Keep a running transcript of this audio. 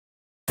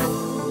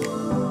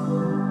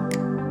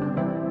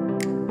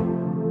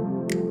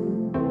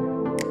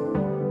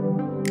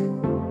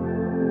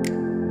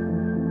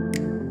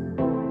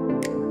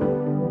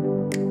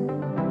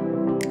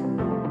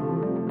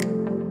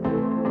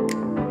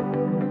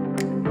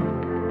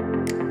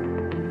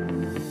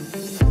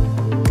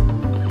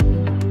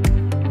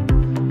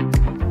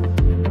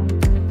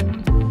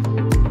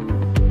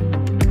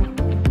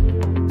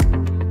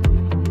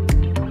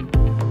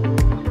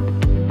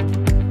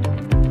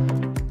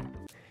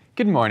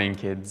Good morning,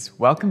 kids.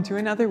 Welcome to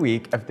another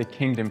week of the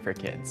Kingdom for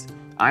Kids.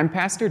 I'm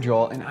Pastor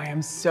Joel, and I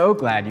am so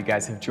glad you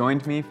guys have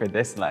joined me for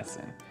this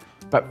lesson.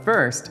 But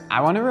first,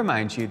 I want to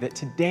remind you that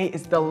today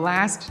is the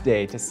last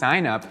day to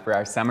sign up for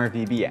our summer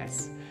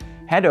VBS.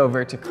 Head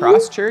over to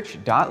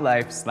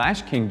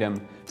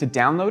crosschurch.life/kingdom to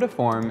download a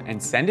form and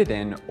send it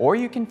in, or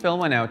you can fill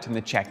one out in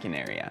the check-in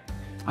area.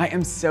 I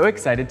am so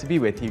excited to be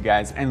with you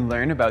guys and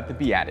learn about the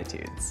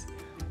Beatitudes.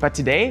 But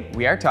today,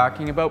 we are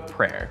talking about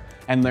prayer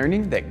and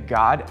learning that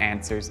God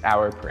answers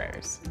our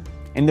prayers.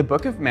 In the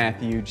book of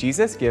Matthew,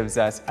 Jesus gives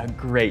us a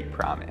great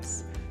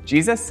promise.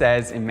 Jesus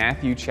says in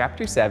Matthew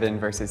chapter 7,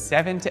 verses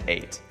 7 to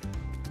 8,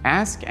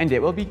 "Ask and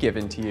it will be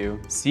given to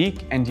you,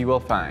 seek and you will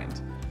find.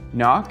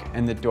 Knock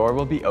and the door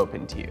will be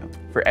opened to you.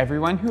 For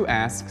everyone who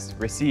asks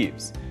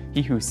receives,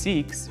 he who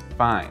seeks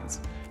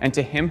finds, and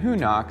to him who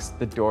knocks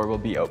the door will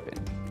be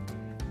opened."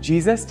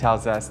 Jesus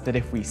tells us that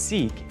if we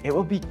seek, it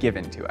will be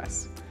given to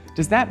us.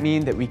 Does that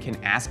mean that we can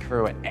ask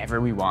for whatever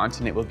we want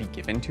and it will be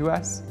given to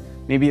us?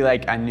 Maybe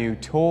like a new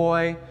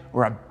toy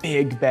or a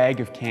big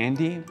bag of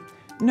candy?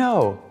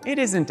 No, it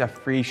isn't a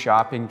free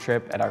shopping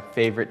trip at our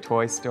favorite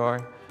toy store.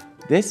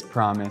 This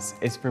promise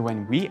is for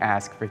when we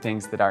ask for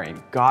things that are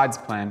in God's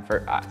plan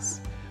for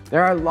us.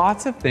 There are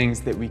lots of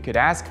things that we could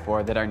ask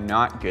for that are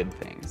not good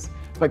things,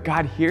 but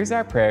God hears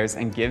our prayers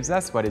and gives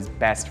us what is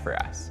best for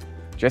us,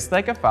 just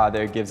like a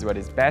father gives what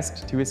is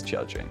best to his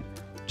children.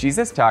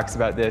 Jesus talks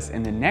about this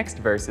in the next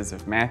verses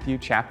of Matthew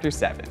chapter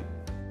 7.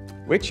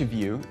 "Which of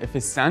you, if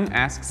his son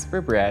asks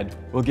for bread,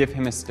 will give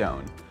him a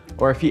stone?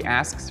 Or if he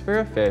asks for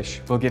a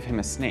fish, will give him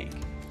a snake?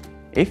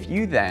 If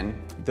you then,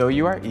 though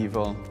you are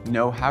evil,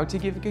 know how to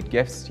give good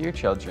gifts to your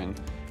children,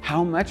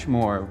 how much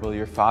more will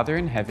your Father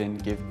in heaven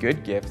give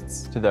good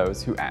gifts to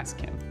those who ask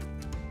him?"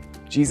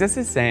 Jesus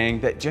is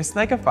saying that just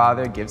like a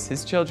father gives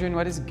his children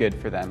what is good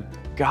for them,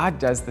 God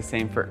does the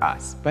same for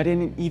us, but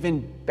in an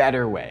even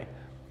better way.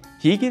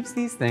 He gives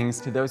these things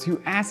to those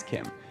who ask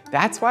him.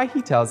 That's why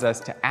he tells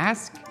us to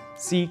ask,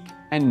 seek,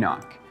 and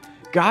knock.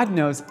 God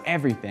knows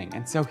everything,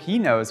 and so he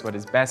knows what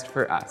is best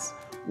for us,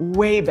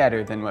 way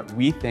better than what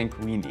we think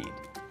we need.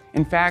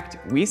 In fact,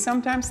 we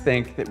sometimes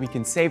think that we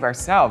can save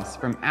ourselves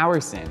from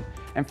our sin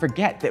and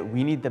forget that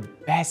we need the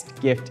best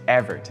gift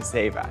ever to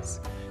save us.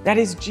 That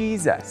is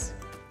Jesus.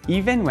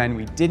 Even when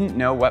we didn't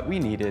know what we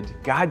needed,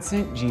 God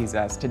sent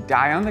Jesus to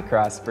die on the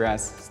cross for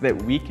us so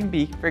that we can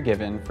be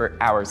forgiven for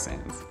our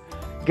sins.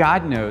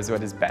 God knows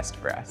what is best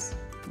for us.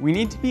 We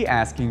need to be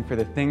asking for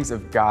the things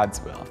of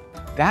God's will.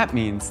 That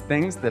means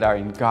things that are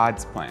in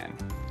God's plan.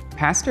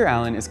 Pastor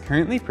Allen is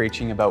currently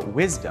preaching about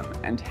wisdom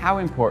and how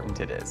important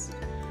it is.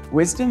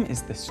 Wisdom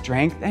is the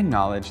strength and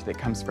knowledge that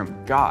comes from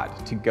God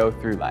to go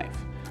through life.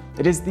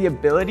 It is the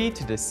ability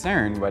to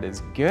discern what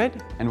is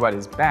good and what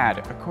is bad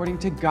according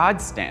to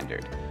God's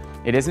standard.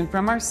 It isn't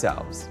from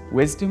ourselves.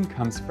 Wisdom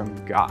comes from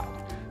God.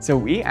 So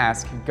we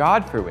ask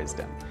God for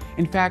wisdom.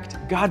 In fact,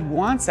 God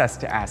wants us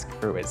to ask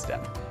for wisdom.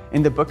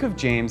 In the book of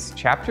James,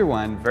 chapter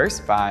 1, verse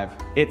 5,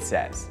 it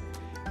says,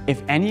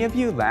 "If any of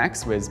you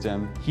lacks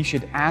wisdom, he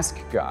should ask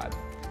God,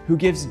 who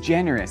gives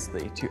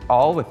generously to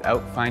all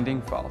without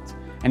finding fault,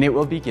 and it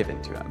will be given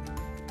to him."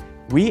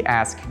 We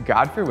ask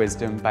God for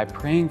wisdom by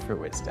praying for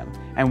wisdom,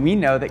 and we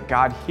know that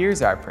God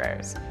hears our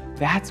prayers.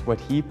 That's what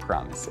he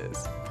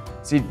promises.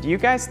 So do you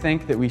guys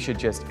think that we should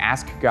just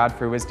ask God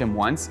for wisdom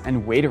once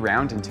and wait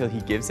around until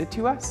he gives it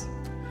to us?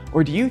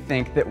 Or do you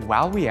think that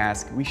while we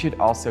ask, we should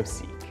also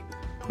seek?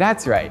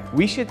 That's right,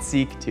 we should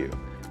seek too.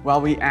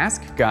 While we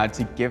ask God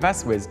to give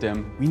us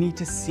wisdom, we need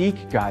to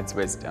seek God's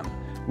wisdom.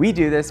 We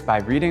do this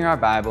by reading our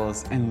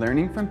Bibles and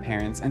learning from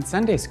parents and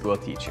Sunday school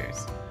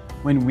teachers.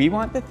 When we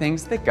want the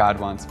things that God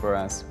wants for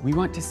us, we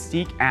want to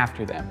seek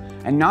after them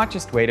and not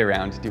just wait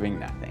around doing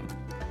nothing.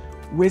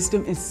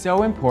 Wisdom is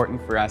so important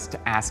for us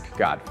to ask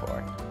God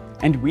for,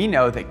 and we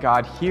know that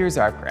God hears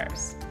our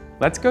prayers.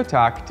 Let's go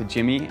talk to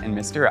Jimmy and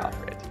Mr.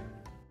 Alfred.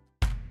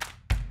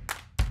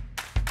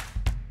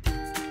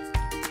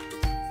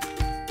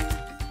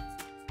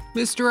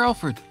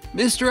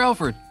 Mr.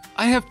 Alfred,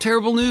 I have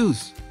terrible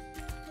news.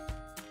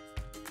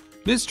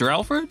 Mr.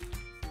 Alfred?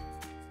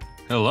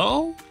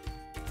 Hello?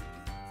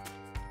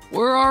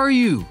 Where are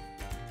you?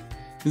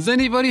 Is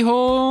anybody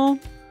home?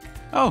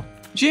 Oh,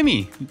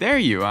 Jimmy, there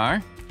you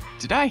are.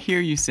 Did I hear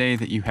you say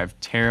that you have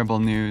terrible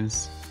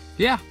news?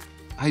 Yeah,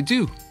 I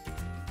do,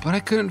 but I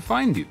couldn't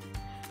find you.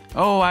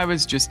 Oh, I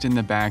was just in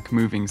the back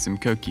moving some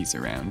cookies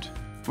around.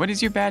 What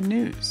is your bad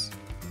news?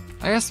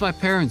 I asked my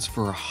parents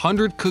for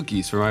 100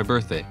 cookies for my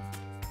birthday.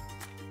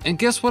 And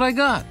guess what I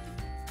got?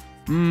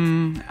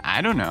 I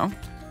don't know.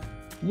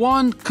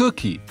 One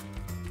cookie.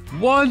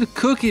 One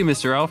cookie,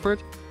 Mr.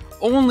 Alfred.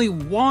 Only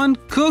one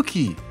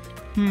cookie.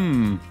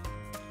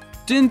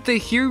 Didn't they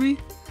hear me?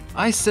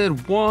 I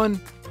said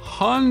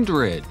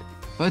 100,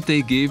 but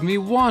they gave me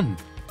one.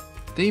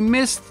 They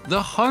missed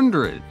the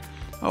 100.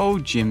 Oh,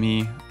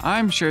 Jimmy,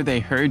 I'm sure they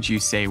heard you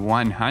say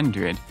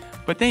 100,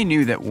 but they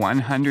knew that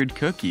 100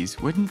 cookies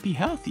wouldn't be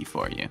healthy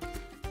for you.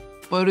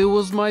 But it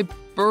was my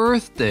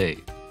birthday.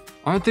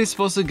 Aren't they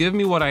supposed to give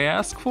me what I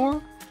asked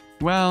for?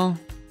 Well,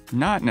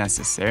 Not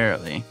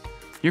necessarily.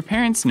 Your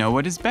parents know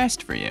what is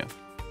best for you.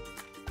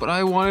 But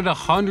I wanted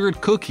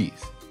 100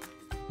 cookies.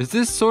 Is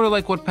this sort of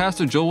like what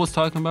Pastor Joel was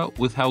talking about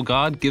with how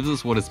God gives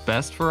us what is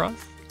best for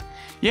us?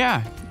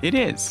 Yeah, it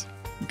is.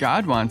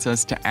 God wants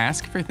us to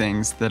ask for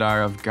things that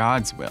are of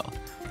God's will,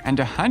 and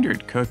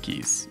 100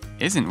 cookies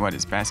isn't what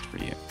is best for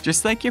you.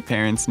 Just like your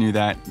parents knew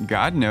that,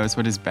 God knows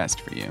what is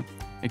best for you.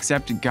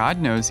 Except God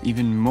knows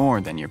even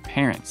more than your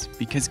parents,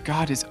 because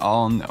God is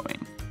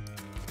all-knowing.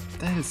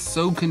 That is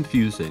so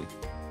confusing.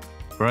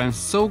 But I'm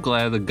so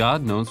glad that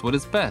God knows what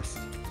is best.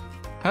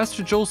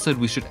 Pastor Joel said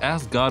we should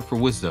ask God for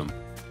wisdom.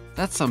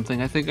 That's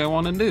something I think I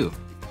want to do.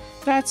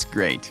 That's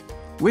great.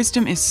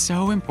 Wisdom is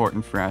so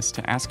important for us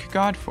to ask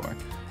God for,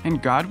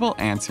 and God will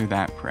answer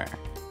that prayer.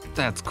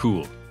 That's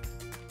cool.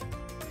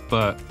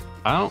 But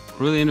I don't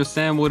really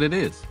understand what it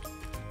is.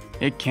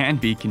 It can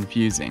be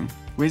confusing.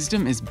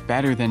 Wisdom is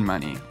better than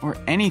money or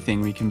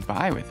anything we can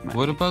buy with money.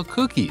 What about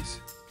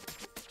cookies?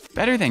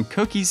 Better than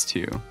cookies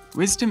too.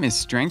 Wisdom is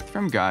strength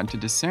from God to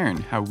discern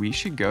how we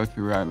should go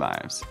through our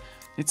lives.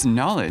 It's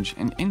knowledge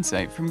and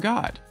insight from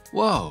God.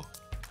 Whoa,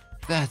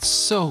 that's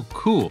so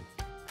cool.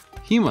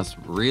 He must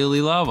really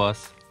love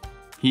us.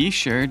 He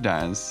sure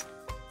does.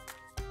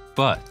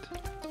 But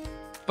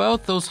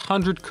about those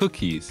 100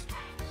 cookies,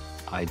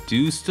 I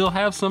do still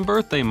have some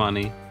birthday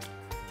money.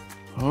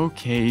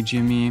 Okay,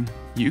 Jimmy,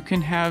 you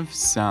can have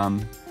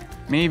some.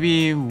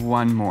 Maybe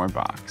one more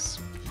box.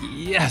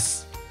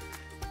 Yes!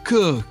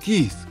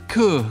 Cookies,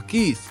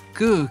 cookies,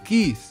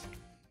 cookies.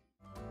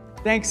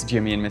 Thanks,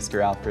 Jimmy and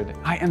Mr. Alfred.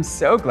 I am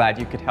so glad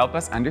you could help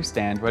us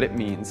understand what it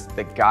means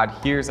that God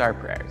hears our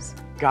prayers.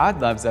 God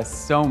loves us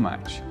so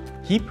much.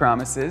 He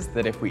promises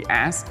that if we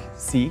ask,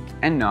 seek,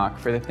 and knock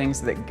for the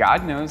things that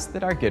God knows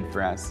that are good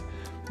for us,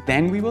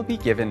 then we will be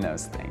given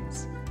those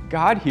things.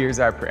 God hears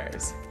our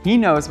prayers. He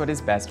knows what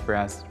is best for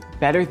us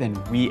better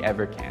than we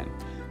ever can.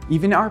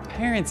 Even our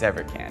parents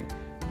ever can.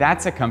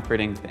 That's a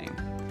comforting thing.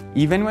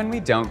 Even when we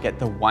don't get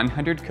the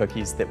 100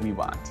 cookies that we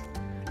want.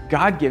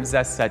 God gives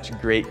us such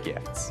great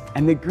gifts,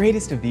 and the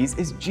greatest of these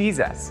is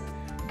Jesus.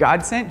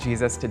 God sent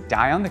Jesus to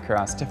die on the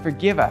cross to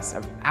forgive us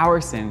of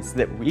our sins so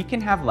that we can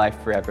have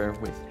life forever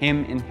with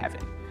Him in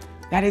heaven.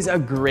 That is a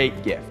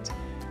great gift,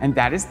 and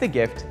that is the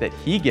gift that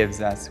He gives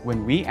us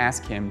when we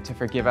ask Him to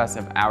forgive us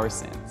of our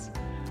sins.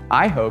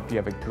 I hope you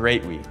have a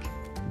great week.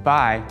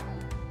 Bye.